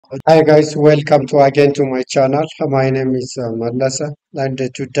Hi guys, welcome to again to my channel. My name is Malasa, and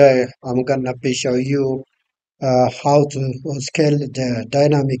today I'm gonna be show you how to scale the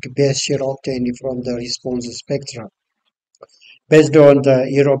dynamic base shear obtained from the response spectrum based on the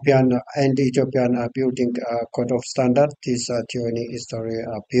European and Ethiopian building code of standard. This theory history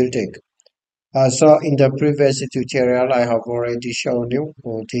building. So in the previous tutorial, I have already shown you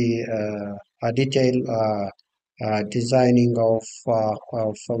detailed designing of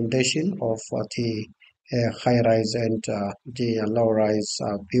foundation of the high-rise and the low-rise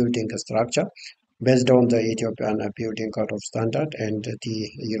building structure based on the Ethiopian building code of standard and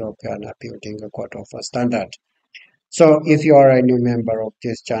the European building code of standard. So if you are a new member of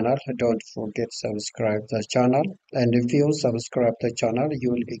this channel, don't forget to subscribe the channel. And if you subscribe the channel, you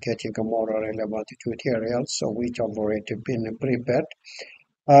will be getting a more relevant tutorials which have already been prepared,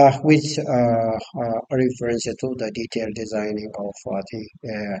 which reference to the detailed designing of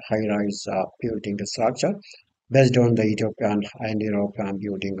the high-rise building structure based on the Ethiopian and European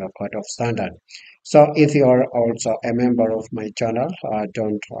building code of standard. So if you are also a member of my channel,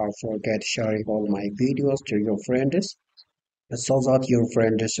 don't forget sharing all my videos to your friends so that your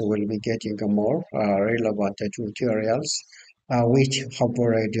friends will be getting more relevant tutorials which have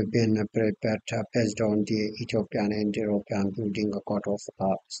already been prepared based on the Ethiopian and European building code of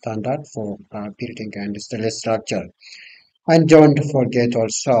standard for building and steel structure. And don't forget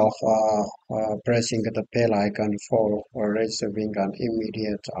also pressing the bell icon for receiving an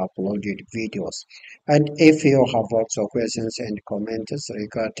immediate uploaded videos. And if you have also questions and comments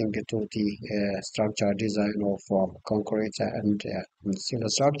regarding to the structure design of concrete and steel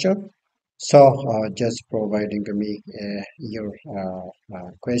structure, so just providing me your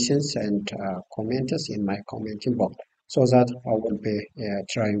questions and comments in my commenting box so that I will be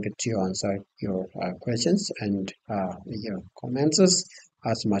trying to answer your questions and your comments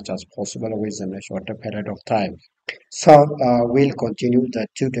as much as possible within a shorter period of time. So we'll continue the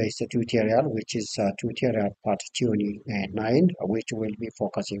today's tutorial, which is tutorial part 29, which will be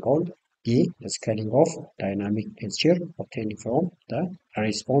focusing on the scaling of dynamic texture obtained from the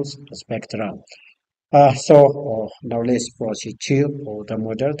response spectrum. Now let's proceed to the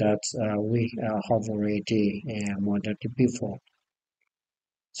model that we have already modeled before.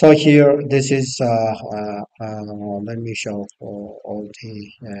 So here, this is, let me show for all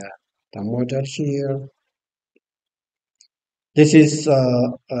the model here. This is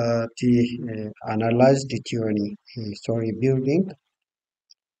the analyzed theory story building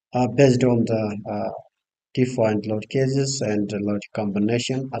based on the defined load cases and the load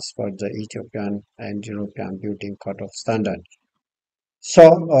combination as per the Ethiopian and European building code of standard.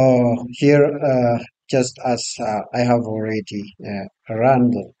 So here, just as I have already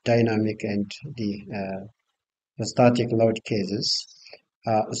run the dynamic and the static load cases,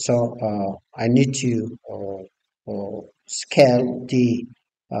 I need to scale the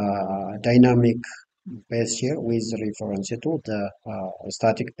dynamic base shear with reference to the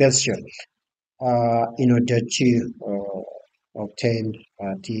static base shear in order to obtain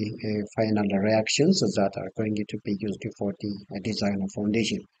the final reactions that are going to be used for the design of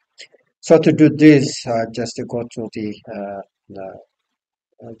foundation. So to do this, just to go to the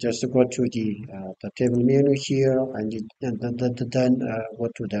table menu here, and then go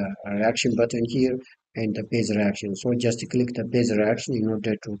to the reaction button here and the base reaction. So just click the base reaction in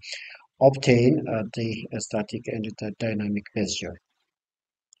order to obtain the static and the dynamic measure.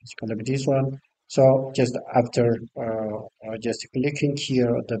 It's gonna be this one. So just after just clicking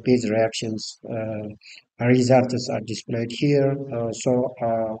here, the base reactions results are displayed here.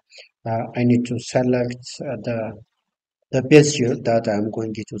 I need to select the base here that I'm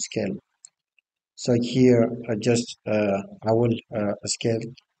going to scale. So here, I will scale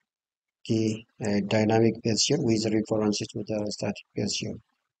the dynamic base here with reference to the static base here.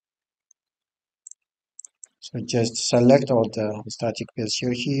 So just select all the static base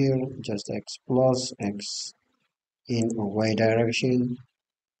here, just x plus x in y direction,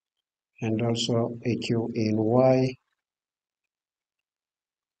 and also AQ in y.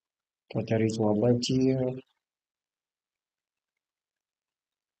 So there is one left here.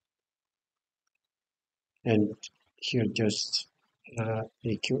 And here just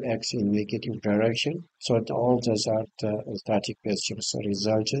AQX in negative direction. So all those are the static base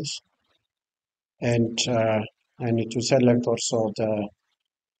results. And I need to select also the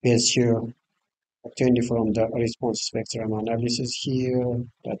base shear obtained from the response spectrum analysis here.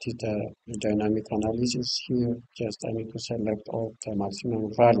 That is the dynamic analysis here. Just I need to select all the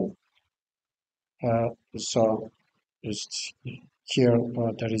maximum value. So just here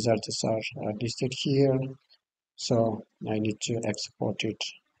the results are listed here. So I need to export it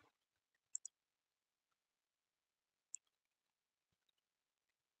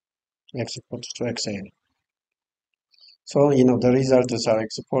exported to Excel. So, the results are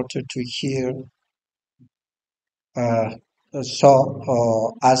exported to here. As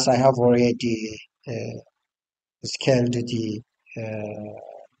I have already scaled the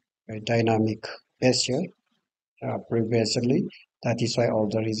dynamic measure previously, that is why all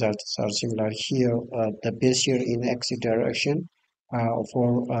the results are similar here. The measure in x direction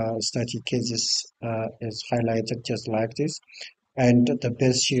for static cases is highlighted just like this, and the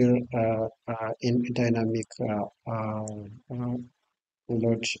measure in dynamic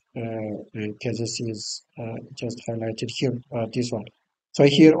load cases is just highlighted here, this one. So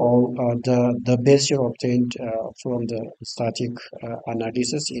here all the measure obtained from the static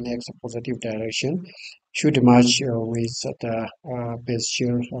analysis in x positive direction should match with the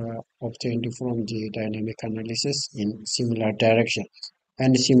measure obtained from the dynamic analysis in similar direction.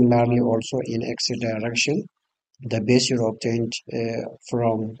 And similarly also in x direction, the measure obtained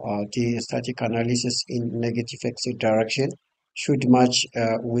from the static analysis in negative x direction should match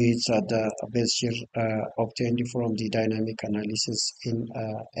with the measure obtained from the dynamic analysis in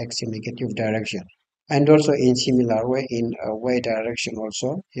x negative direction. And also in similar way in y direction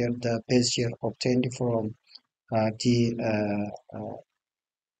also, here the measure obtained from the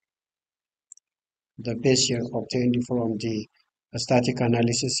measure obtained from the static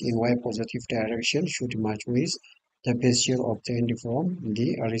analysis in y positive direction should match with the measure obtained from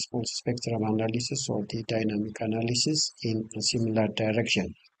the response spectrum analysis or the dynamic analysis in a similar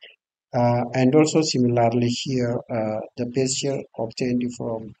direction. And also similarly here, the measure obtained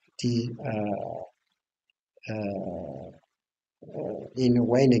from the in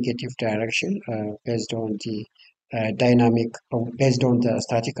y negative direction based on the based on the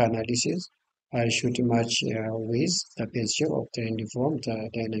static analysis should match with the measure obtained from the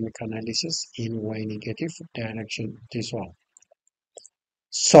dynamic analysis in y negative direction, this one.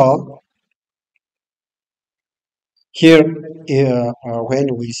 So here, when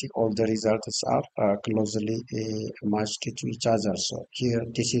we see all the results are closely matched to each other. So here,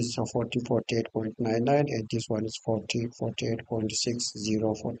 this is 48.99, and this one is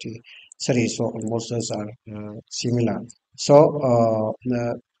 48.6043. So almost those are similar. So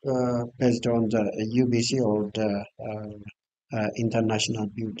based on the UBC or the international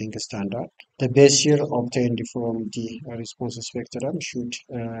building standard, the measure obtained from the response spectrum should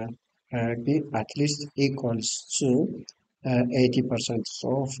be at least equals to 80%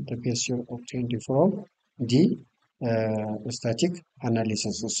 of the measure obtained from the static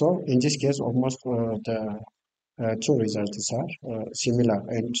analysis. So in this case, almost the two results are similar.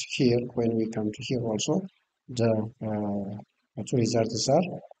 And here, when we come to here also, the two results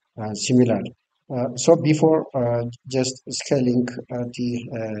are similar. So before just scaling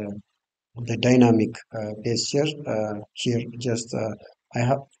the dynamic measure, here just I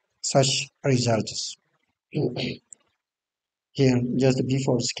have such results. Here, just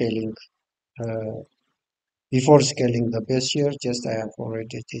before scaling the measure, just I have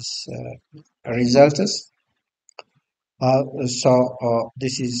already this results.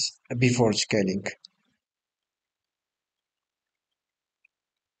 This is before scaling,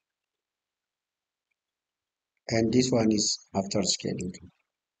 and this one is after scaling.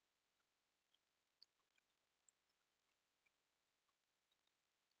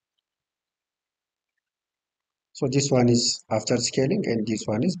 So this one is after scaling and this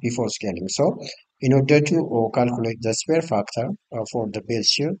one is before scaling. So in order to calculate the SHEAR factor for the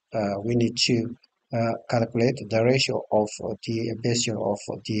measure, we need to calculate the ratio of the measure of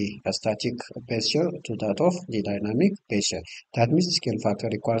the static measure to that of the dynamic measure. That means the scale factor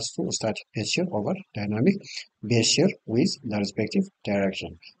equals to static measure over dynamic measure with the respective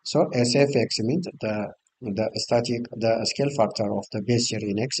direction. So SFX means the scale factor of the measure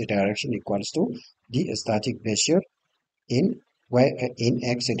in x direction equals to the static measure in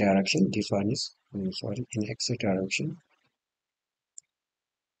x direction. This one is sorry, in x direction.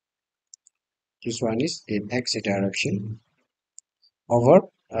 This one is in x direction over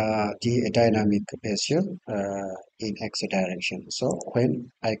the dynamic measure in x direction. So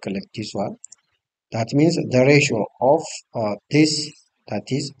when I collect this one, that means the ratio of this, that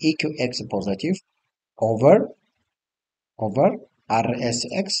is EQX positive over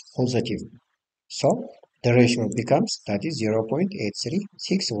RSX positive. So the ratio becomes, that is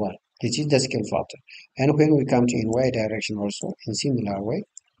 0.8361. This is the scale factor. And when we come to in y direction also, in similar way,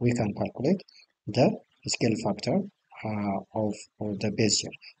 we can calculate the scale factor of the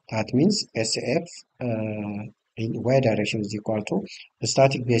measure. That means SF in y direction is equal to the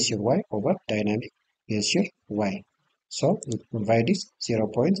static measure y over dynamic measure y. So we provide this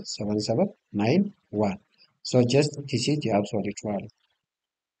 0.7791. So just this is the absolute value.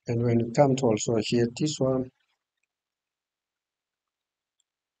 And when it comes to also here, this one,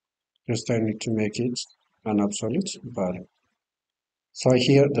 just I need to make it an absolute value. So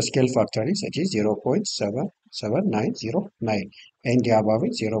here the scale factor is, it is 0.77909, and the above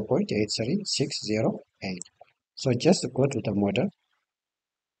is 0.83608. So just go to the model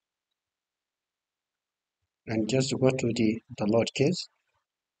and just go to the load case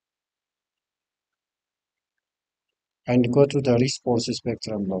and go to the response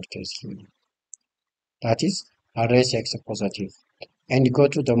spectrum load case here. That is arrays x positive. And go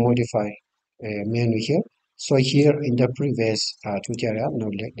to the modify menu here. So here in the previous tutorial, no,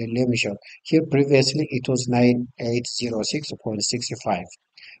 let me show. Here previously it was 9806.65.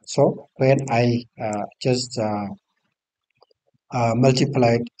 So when I just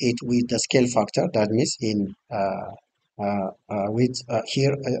multiplied it with the scale factor, that means in with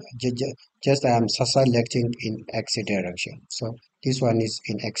here just I am selecting in x direction. So this one is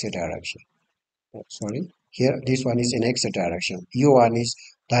in x direction. Sorry, here this one is in x direction, u1 is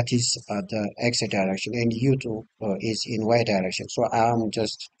that is the x direction, and u2 is in y direction. So I'm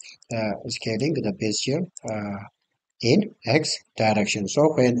just scaling the base here in x direction.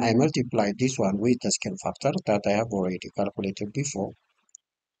 So when I multiply this one with the scale factor that I have already calculated before,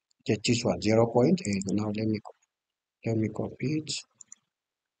 get this one 0.8. Now let me copy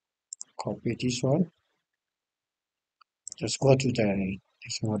this one, just go to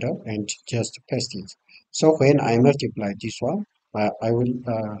this model and just paste it. So when I multiply this one, I will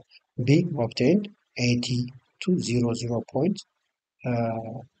be obtained 8200 point.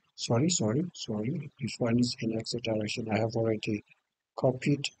 Sorry. This one is in x direction. I have already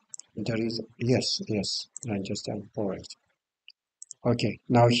copied. There is yes. I understand. Correct. Okay.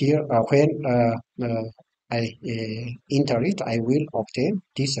 Now here, when I enter it, I will obtain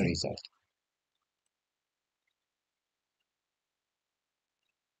this result.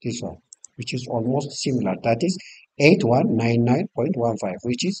 This one, which is almost similar. That is 8199.15,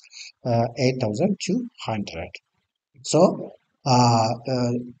 which is 8200. So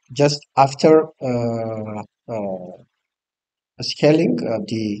just after scaling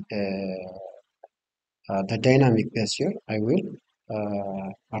the dynamic pressure, I will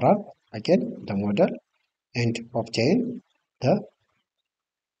run again the model and obtain the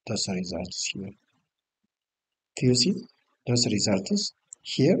those results here. Do you see those results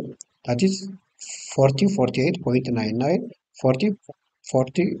here? That is 40, 48.99, 40,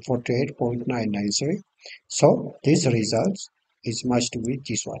 40, 48.99. Sorry. So this result is matched with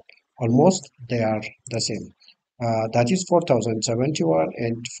this one. Almost they are the same. That is 4071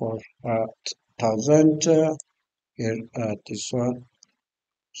 and 4000 here. This one.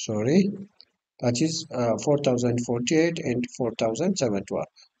 Sorry. That is 4048 and 4071.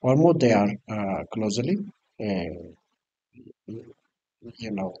 Almost they are closely. Uh,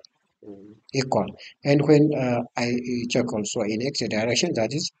 you know equal. And when I check also in x direction,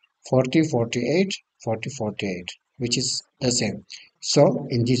 that is 40 48 40 48, which is the same. So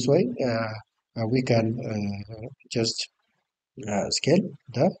in this way we can just scale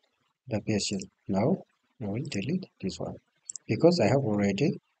the patient. Now I will delete this one because I have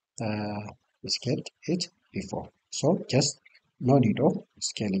already uh, scaled it before, so just no need of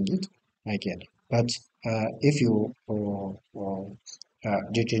scaling it again. But if you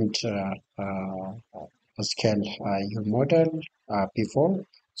didn't scale your model before,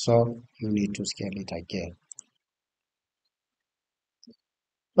 so you need to scale it again.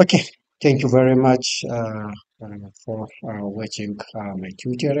 Okay, thank you very much for watching my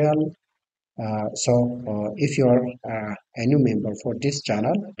tutorial. If you are a new member for this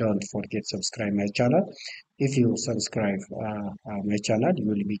channel, don't forget subscribe my channel. If you subscribe my channel, you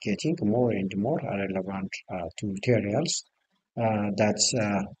will be getting more and more relevant tutorials that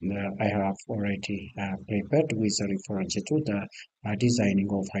I have already prepared with a reference to the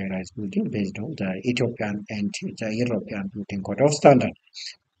designing of high-rise building based on the Ethiopian and the European building code of standard.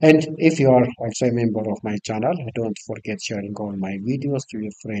 And if you are also a member of my channel, don't forget sharing all my videos to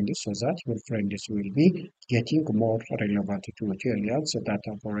your friends so that your friends will be getting more relevant tutorials that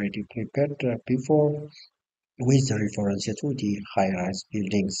I've already prepared before with reference to the high-rise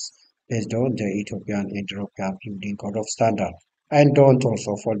buildings based on the Ethiopian and European building code of standard. And don't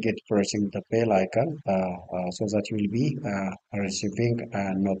also forget pressing the bell icon so that you will be receiving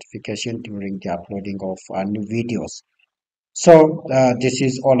a notification during the uploading of new videos. So this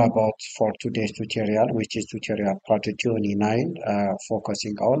is all about for today's tutorial, which is tutorial part 29,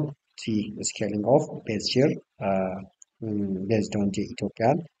 focusing on the scaling of base shear based on the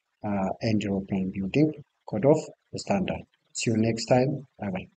Ethiopian and European building code of standard. See you next time. Bye bye.